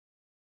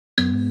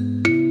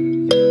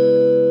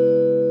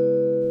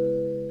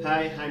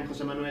I'm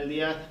Jose Manuel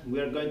Diaz. We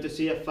are going to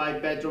see a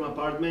 5-bedroom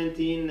apartment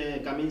in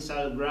Camins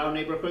al Grau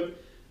neighborhood,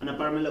 an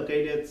apartment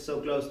located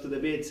so close to the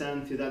beach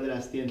and Ciudad de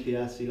las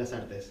Ciencias y las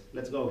Artes.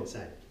 Let's go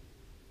inside.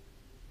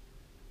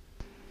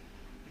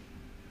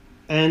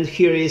 And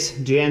here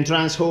is the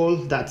entrance hall.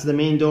 That's the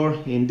main door.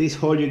 In this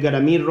hall you got a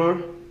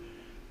mirror,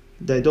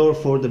 the door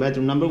for the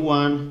bedroom number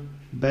 1,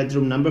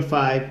 bedroom number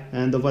 5,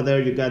 and over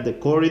there you got the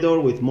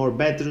corridor with more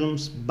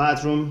bedrooms,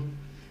 bathroom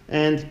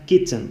and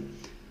kitchen.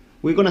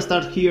 We're gonna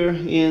start here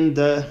in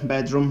the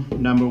bedroom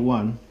number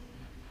 1.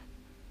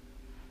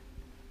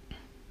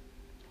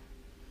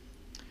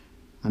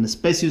 And a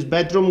spacious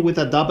bedroom with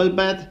a double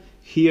bed.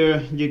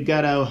 Here you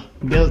got a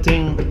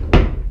built-in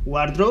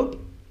wardrobe,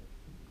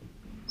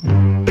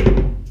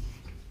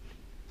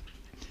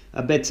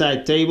 a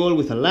bedside table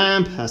with a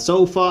lamp, a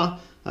sofa,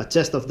 a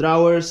chest of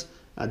drawers,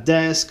 a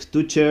desk,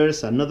 2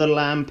 chairs, another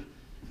lamp,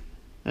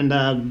 and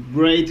a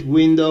great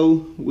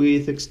window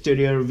with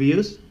exterior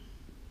views.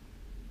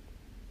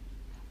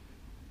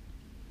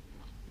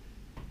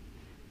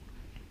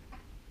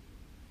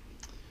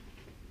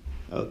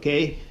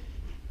 Okay,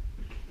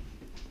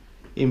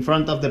 in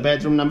front of the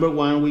bedroom number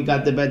 1 we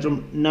got the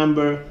bedroom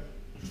number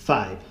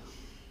 5.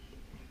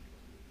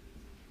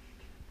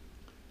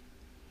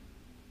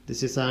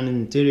 This is an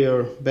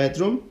interior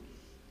bedroom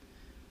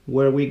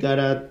where we got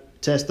a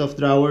chest of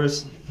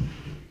drawers,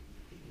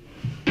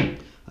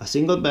 a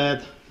single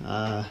bed,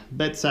 a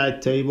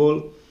bedside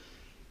table,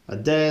 a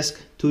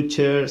desk, 2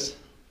 chairs,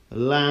 a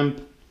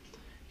lamp.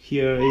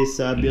 Here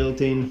is a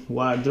built-in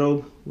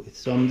wardrobe with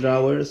some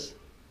drawers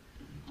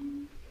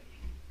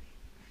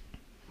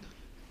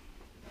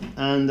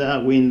and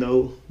a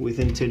window with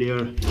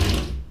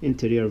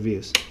interior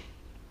views.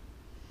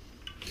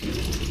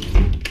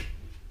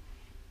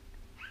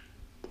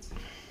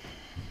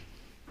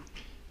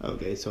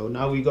 Okay, so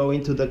now we go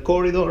into the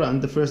corridor,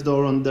 and the first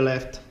door on the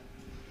left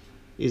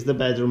is the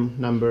bedroom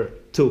number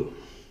 2.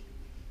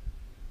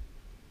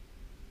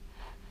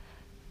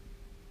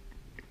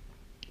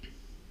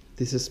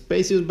 This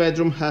spacious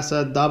bedroom has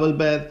a double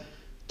bed,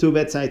 2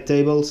 bedside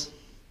tables.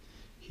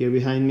 Here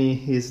behind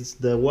me is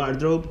the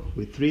wardrobe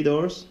with 3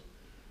 doors.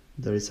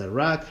 There is a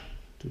rack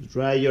to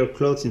dry your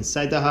clothes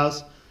inside the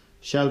house,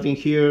 shelving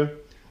here,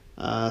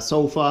 a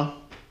sofa,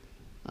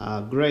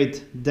 a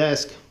great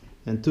desk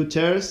and 2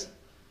 chairs,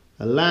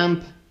 a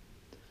lamp,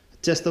 a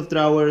chest of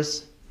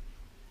drawers,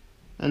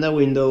 and a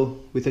window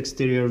with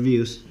exterior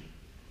views.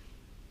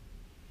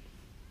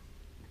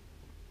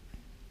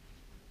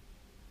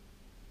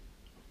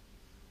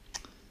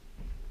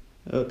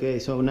 Okay,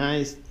 so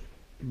nice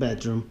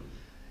bedroom.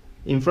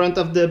 In front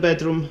of the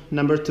bedroom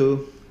number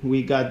 2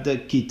 we got the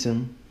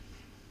kitchen.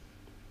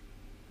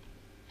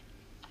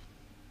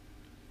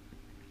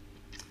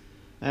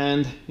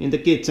 And in the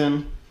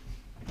kitchen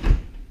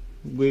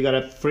we got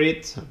a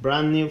fridge, a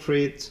brand new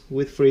fridge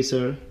with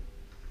freezer.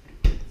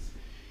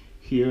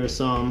 Here are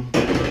some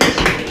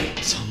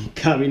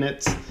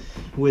cabinets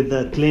with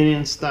the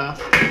cleaning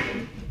stuff,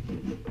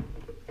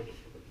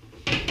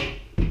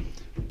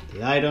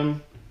 the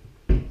iron,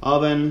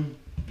 oven,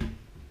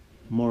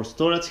 more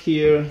storage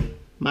here,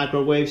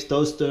 microwaves,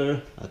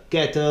 toaster, a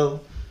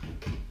kettle.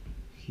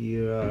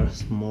 Here are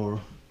some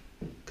more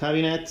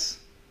cabinets,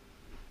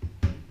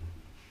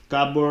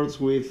 cupboards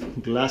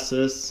with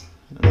glasses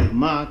and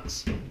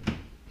mugs.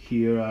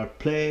 Here are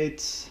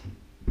plates,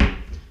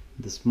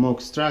 the smoke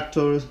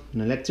extractor,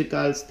 an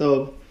electrical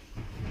stove,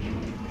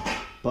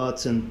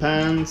 pots and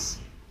pans,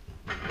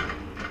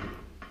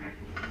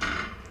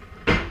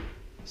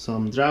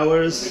 some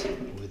drawers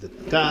with a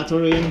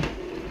cutlery,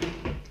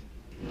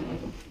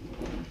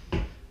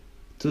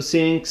 2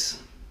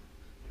 sinks,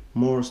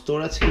 more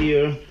storage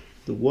here,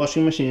 the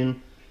washing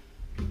machine,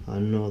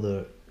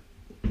 another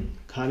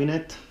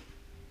cabinet.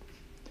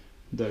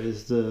 There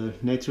is the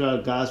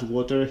natural gas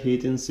water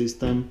heating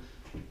system,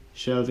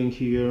 shelving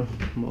here,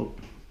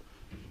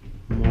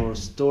 more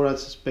storage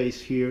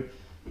space here,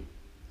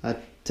 a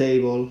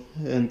table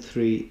and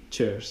 3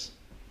 chairs.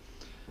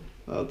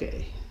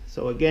 Okay,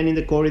 so again in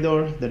the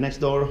corridor, the next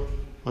door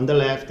on the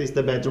left is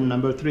the bedroom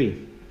number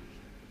 3.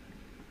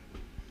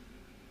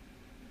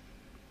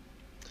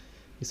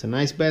 It's a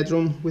nice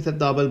bedroom with a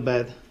double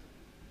bed,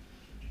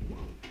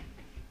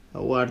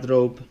 a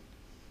wardrobe,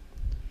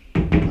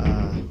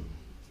 a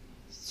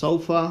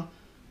sofa,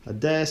 a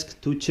desk,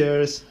 2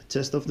 chairs, a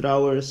chest of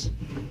drawers,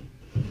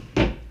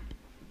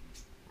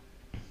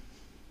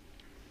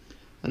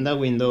 and a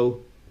window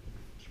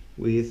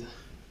with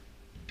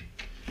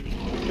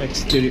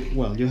exterior.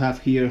 Well, you have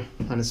here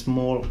a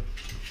small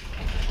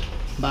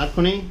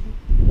balcony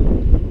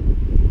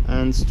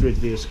and street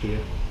views here.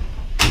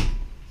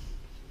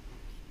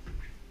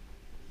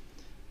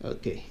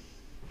 Okay.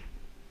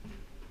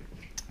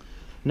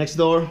 Next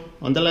door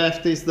on the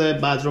left is the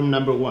bathroom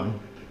number 1.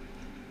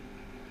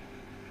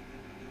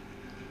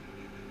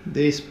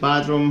 This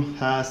bathroom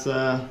has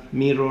a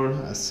mirror,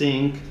 a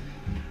sink,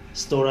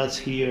 storage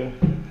here,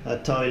 a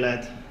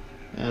toilet,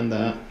 and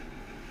a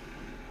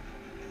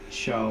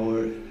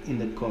shower in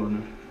the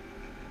corner.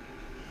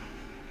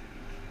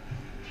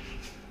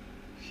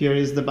 Here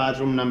is the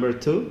bathroom number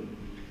 2.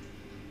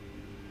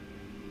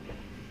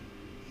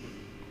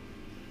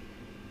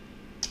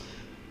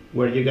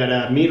 Where you got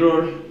a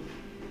mirror,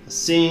 a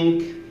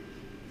sink,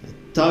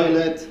 a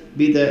toilet,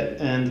 bidet,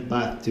 and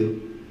bath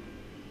too.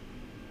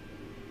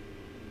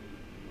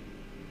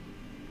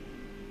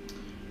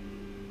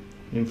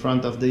 In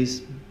front of this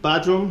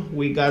bathroom,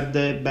 we got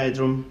the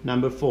bedroom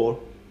number 4.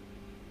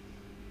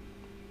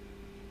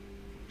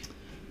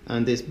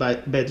 And this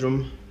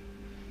bedroom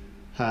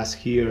has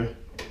here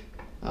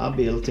a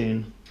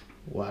built-in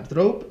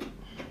wardrobe,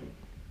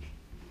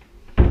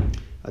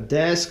 a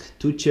desk,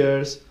 2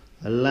 chairs,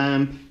 a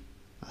lamp,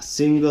 a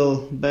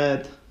single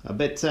bed, a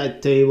bedside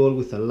table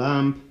with a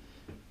lamp,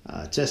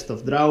 a chest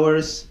of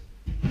drawers,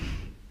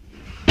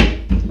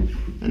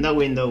 and a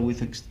window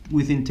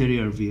with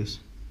interior views.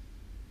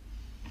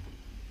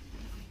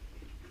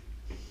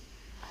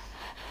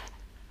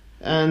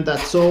 And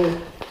that's all.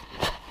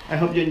 I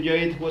hope you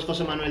enjoyed. Was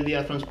José Manuel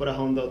Díaz from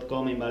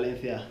Spotahome.com in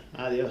Valencia.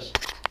 Adiós.